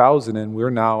 2000, and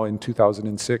we're now in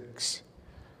 2006.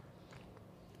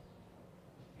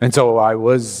 And so I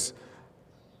was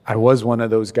one of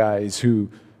those guys who,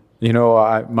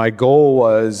 my goal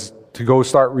was to go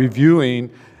start reviewing,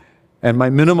 and my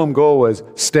minimum goal was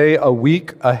stay a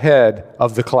week ahead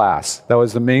of the class. That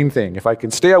was the main thing. If I can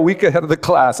stay a week ahead of the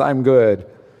class, I'm good.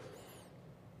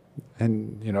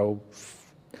 And,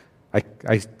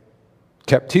 I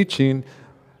kept teaching,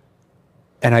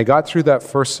 and I got through that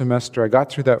first semester, I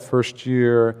got through that first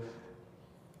year,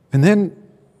 and then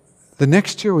the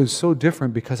next year was so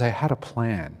different because I had a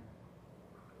plan.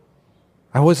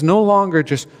 I was no longer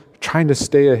just trying to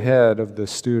stay ahead of the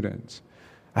students.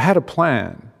 I had a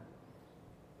plan.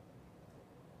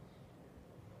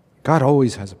 God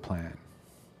always has a plan.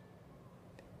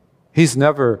 He's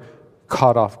never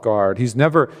caught off guard. He's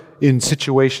never in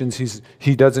situations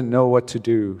he doesn't know what to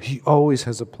do. He always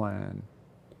has a plan.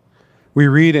 We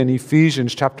read in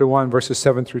Ephesians chapter 1, verses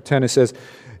 7 through 10, it says,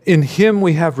 "In him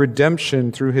we have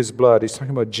redemption through his blood." He's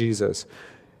talking about Jesus.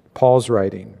 Paul's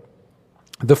writing,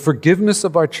 "The forgiveness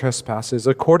of our trespasses,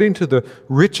 according to the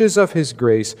riches of his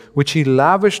grace, which he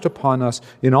lavished upon us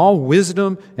in all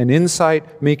wisdom and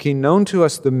insight, making known to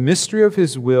us the mystery of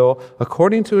his will,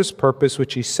 according to his purpose,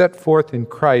 which he set forth in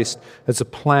Christ as a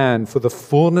plan for the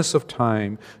fullness of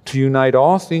time, to unite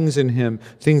all things in him,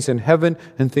 things in heaven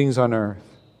and things on earth."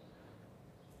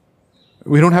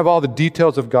 We don't have all the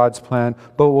details of God's plan,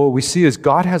 but what we see is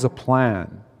God has a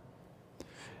plan.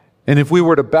 And if we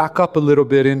were to back up a little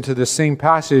bit into the same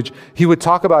passage, he would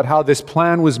talk about how this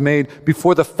plan was made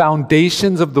before the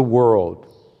foundations of the world.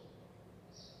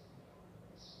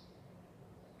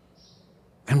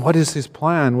 And what is his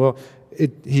plan? Well,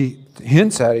 he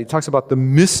hints at it. He talks about the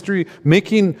mystery,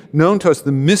 making known to us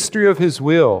the mystery of his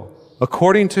will,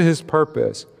 according to his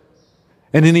purpose.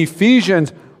 And in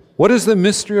Ephesians, what is the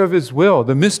mystery of his will?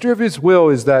 The mystery of his will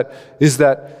is that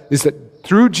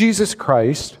through Jesus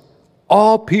Christ,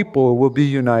 all people will be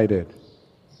united.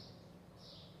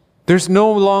 There's no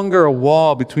longer a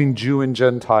wall between Jew and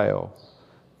Gentile.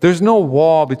 There's no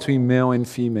wall between male and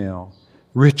female,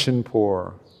 rich and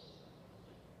poor.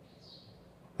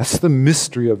 That's the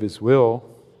mystery of his will.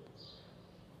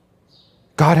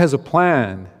 God has a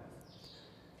plan.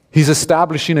 He's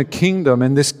establishing a kingdom,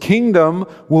 and this kingdom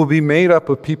will be made up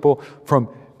of people from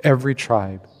every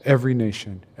tribe, every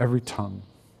nation, every tongue.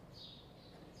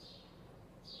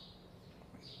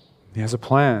 He has a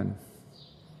plan.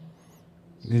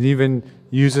 It even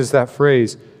uses that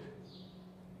phrase,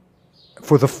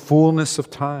 for the fullness of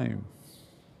time.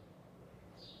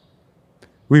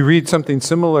 We read something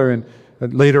similar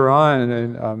later on,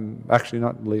 and actually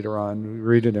not later on, we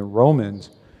read it in Romans,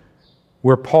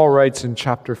 where Paul writes in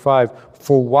chapter 5,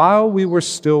 "For while we were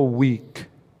still weak,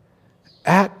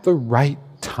 at the right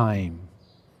time,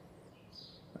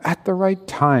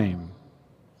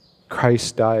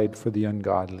 Christ died for the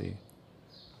ungodly."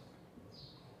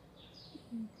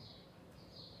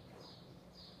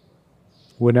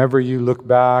 Whenever you look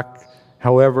back,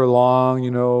 however long,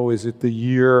 is it the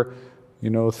year,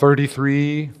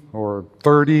 33 or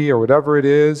 30 or whatever it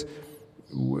is,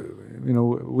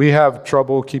 we have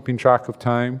trouble keeping track of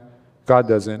time. God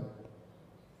doesn't.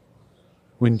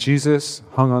 When Jesus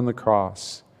hung on the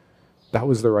cross, that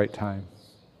was the right time.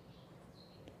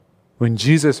 When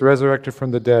Jesus resurrected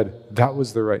from the dead, that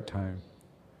was the right time.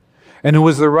 And it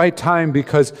was the right time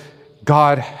because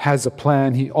God has a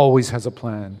plan. He always has a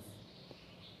plan.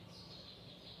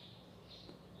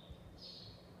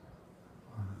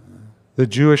 The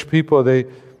Jewish people,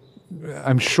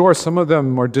 I'm sure some of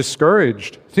them are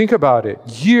discouraged. Think about it.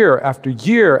 Year after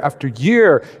year after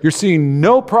year, you're seeing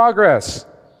no progress.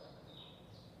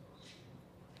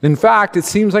 In fact, it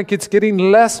seems like it's getting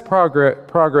less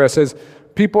progress as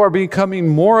people are becoming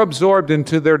more absorbed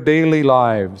into their daily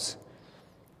lives.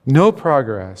 No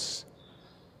progress.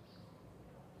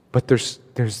 But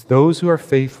there's those who are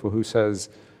faithful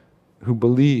who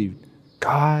believe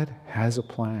God has a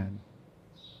plan.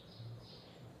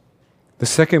 The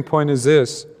second point is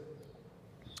this: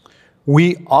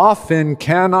 we often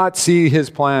cannot see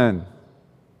his plan.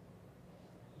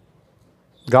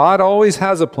 God always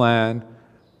has a plan.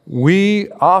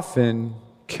 We often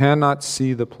cannot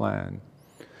see the plan.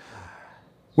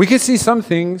 We can see some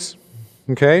things,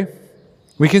 okay?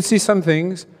 We can see some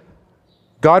things,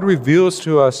 God reveals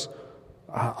to us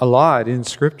a lot in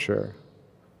Scripture.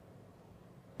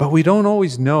 But we don't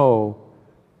always know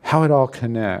how it all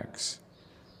connects.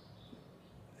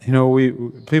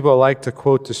 People like to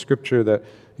quote the Scripture that,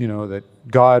 that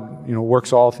God,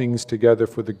 works all things together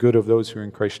for the good of those who are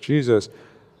in Christ Jesus.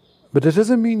 But it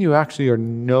doesn't mean you actually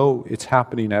know it's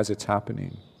happening as it's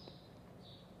happening.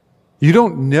 You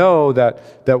don't know that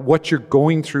what you're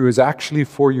going through is actually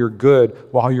for your good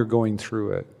while you're going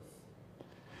through it.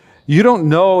 You don't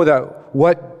know that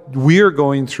what we're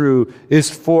going through is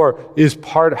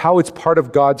how it's part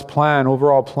of God's plan,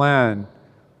 overall plan,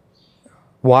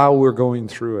 while we're going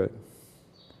through it.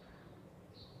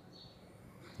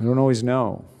 We don't always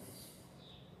know.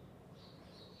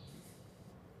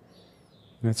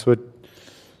 That's what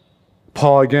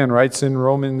Paul again writes in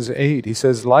Romans 8. He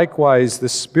says, "Likewise, the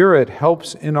Spirit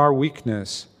helps in our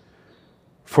weakness.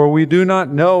 For we do not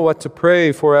know what to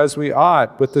pray for as we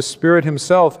ought, but the Spirit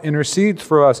Himself intercedes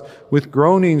for us with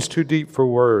groanings too deep for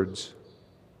words."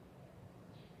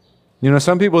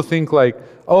 Some people think like,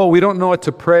 oh, we don't know what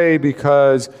to pray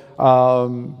because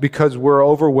we're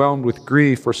overwhelmed with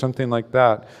grief or something like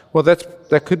that. Well,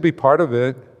 that could be part of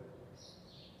it.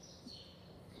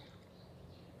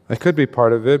 That could be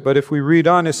part of it. But if we read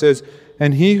on, it says,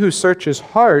 "And He who searches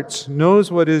hearts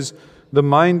knows what is the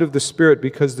mind of the Spirit,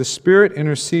 because the Spirit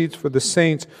intercedes for the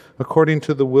saints according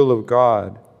to the will of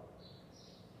God."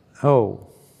 Oh,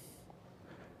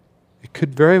 it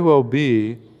could very well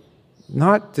be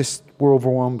not just we're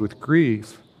overwhelmed with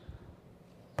grief,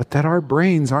 but that our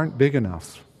brains aren't big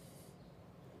enough.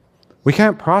 We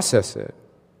can't process it.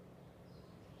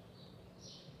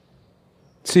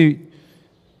 See,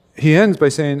 he ends by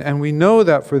saying, "And we know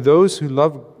that for those who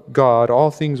love God, all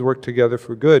things work together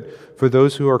for good, for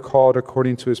those who are called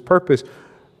according to His purpose."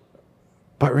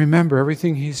 But remember,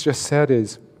 everything he's just said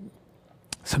is,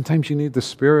 sometimes you need the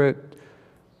Spirit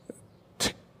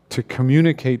to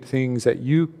communicate things that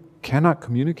you cannot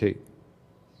communicate,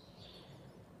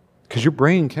 because your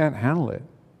brain can't handle it.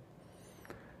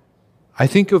 I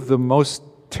think of the most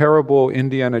terrible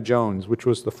Indiana Jones, which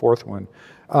was the fourth one.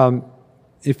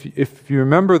 If you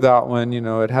remember that one,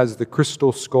 it has the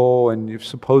crystal skull, and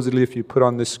supposedly if you put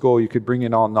on this skull, you could bring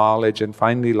in all knowledge. And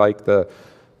finally, like the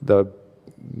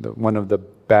one of the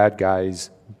bad guys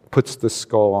puts the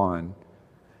skull on,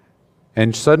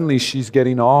 and suddenly she's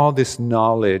getting all this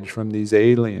knowledge from these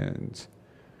aliens,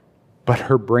 but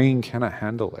her brain cannot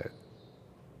handle it.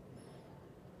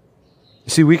 You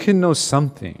see, we can know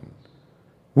something.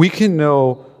 We can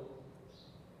know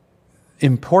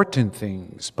important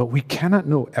things, but we cannot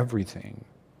know everything.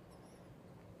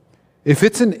 If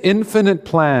it's an infinite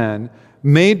plan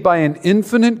made by an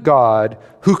infinite God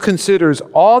who considers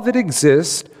all that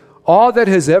exists, all that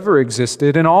has ever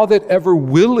existed, and all that ever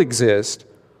will exist,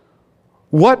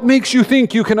 what makes you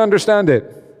think you can understand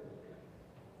it?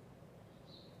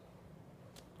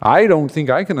 I don't think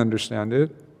I can understand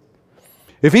it.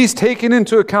 If He's taken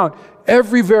into account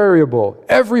every variable,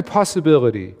 every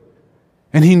possibility,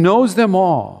 and He knows them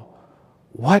all,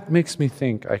 what makes me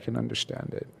think I can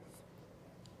understand it?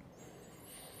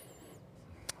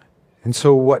 And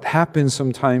so what happens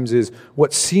sometimes is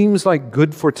what seems like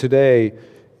good for today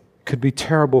could be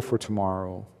terrible for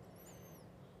tomorrow,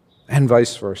 and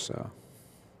vice versa.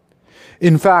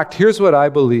 In fact, here's what I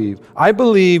believe. I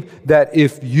believe that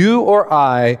if you or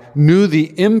I knew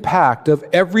the impact of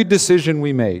every decision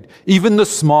we made, even the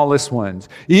smallest ones,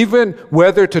 even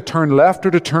whether to turn left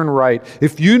or to turn right,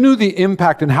 if you knew the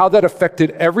impact and how that affected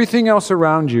everything else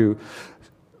around you,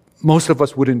 most of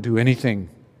us wouldn't do anything.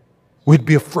 We'd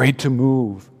be afraid to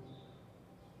move,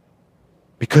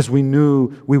 because we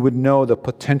would know the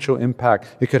potential impact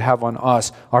it could have on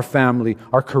us, our family,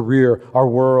 our career, our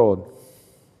world.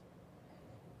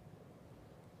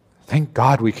 Thank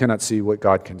God we cannot see what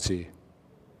God can see.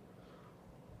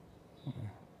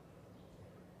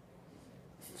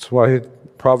 That's why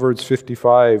Proverbs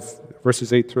 55,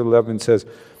 verses 8 through 11 says,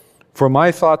 "For my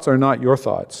thoughts are not your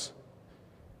thoughts,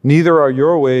 neither are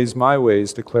your ways my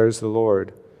ways, declares the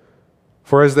Lord.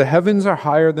 For as the heavens are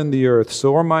higher than the earth,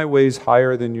 so are my ways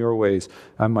higher than your ways,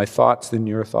 and my thoughts than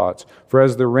your thoughts. For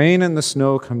as the rain and the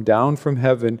snow come down from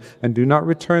heaven, and do not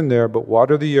return there, but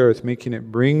water the earth, making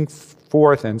it bring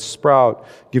forth and sprout,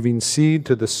 giving seed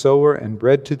to the sower and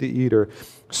bread to the eater,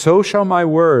 so shall my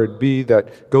word be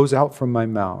that goes out from my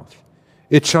mouth.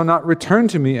 It shall not return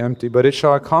to me empty, but it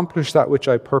shall accomplish that which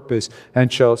I purpose,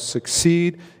 and shall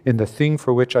succeed in the thing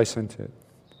for which I sent it."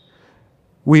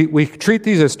 We treat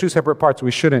these as two separate parts.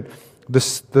 We shouldn't.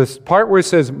 This part where it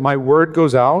says, "My word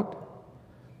goes out,"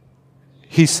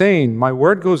 he's saying, my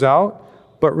word goes out,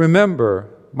 but remember,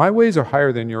 my ways are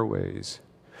higher than your ways.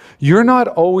 You're not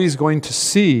always going to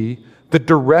see the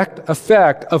direct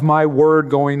effect of my word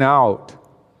going out.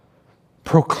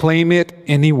 Proclaim it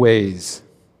anyways.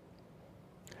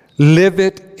 Live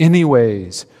it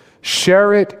anyways.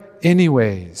 Share it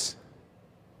anyways.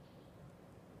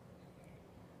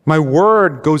 My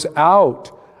word goes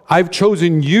out. I've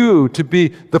chosen you to be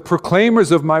the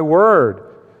proclaimers of my word.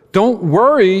 Don't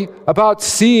worry about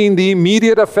seeing the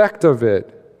immediate effect of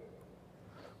it.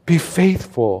 Be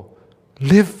faithful.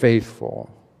 Live faithful.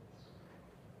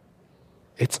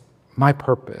 It's my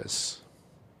purpose.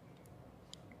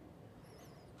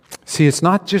 See, it's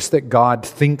not just that God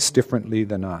thinks differently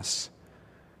than us.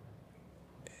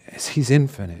 He's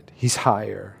infinite. He's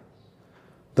higher.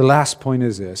 The last point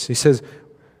is this. He says,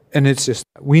 and it's just,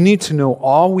 we need to know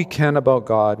all we can about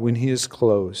God when He is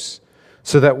close,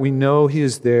 so that we know He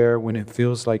is there when it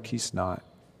feels like He's not.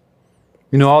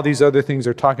 You know, all these other things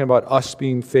are talking about us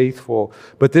being faithful,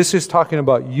 but this is talking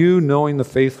about you knowing the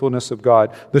faithfulness of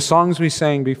God. The songs we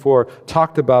sang before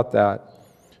talked about that.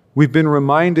 We've been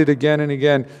reminded again and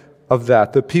again of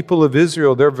that. The people of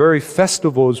Israel, their very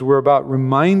festivals were about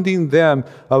reminding them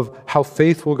of how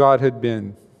faithful God had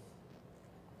been.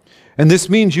 And this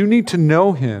means you need to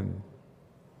know Him.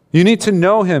 You need to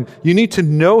know Him. You need to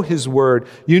know His word.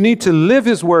 You need to live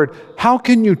His word. How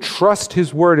can you trust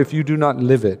His word if you do not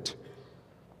live it?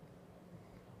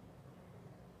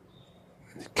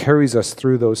 It carries us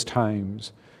through those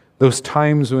times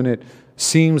when it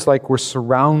seems like we're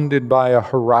surrounded by a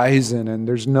horizon and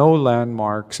there's no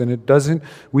landmarks and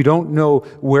we don't know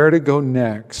where to go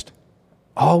next.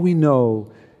 All we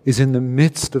know is in the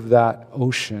midst of that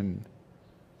ocean,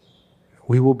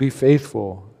 we will be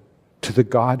faithful to the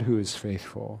God who is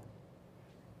faithful.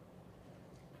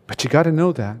 But you got to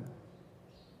know that.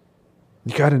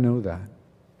 You got to know that.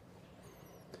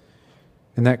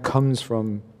 And that comes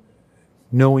from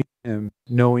knowing Him,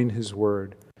 knowing His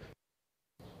word.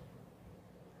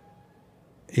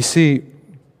 You see,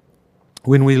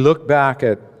 when we look back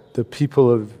at the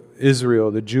people of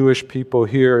Israel, the Jewish people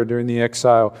here during the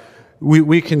exile,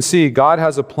 we can see God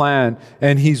has a plan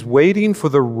and He's waiting for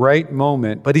the right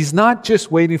moment. But He's not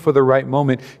just waiting for the right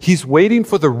moment, He's waiting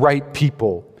for the right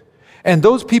people. And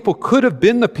those people could have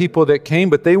been the people that came,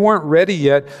 but they weren't ready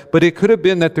yet. But it could have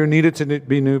been that there needed to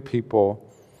be new people.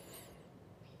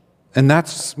 And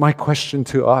that's my question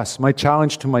to us, my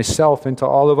challenge to myself and to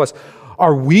all of us.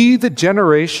 Are we the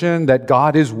generation that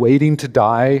God is waiting to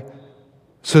die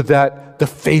so that the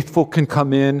faithful can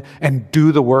come in and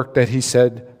do the work that He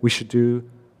said we should do?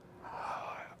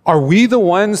 Are we the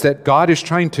ones that God is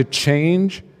trying to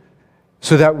change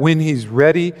so that when He's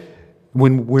ready,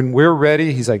 when we're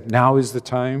ready, He's like, now is the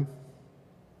time?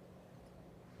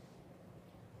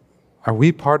 Are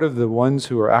we part of the ones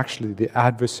who are actually the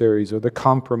adversaries or the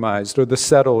compromised or the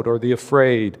settled or the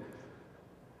afraid?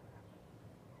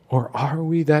 Or are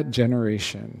we that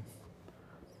generation?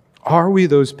 Are we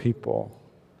those people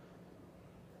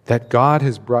that God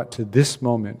has brought to this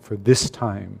moment for this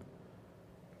time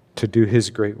to do His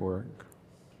great work?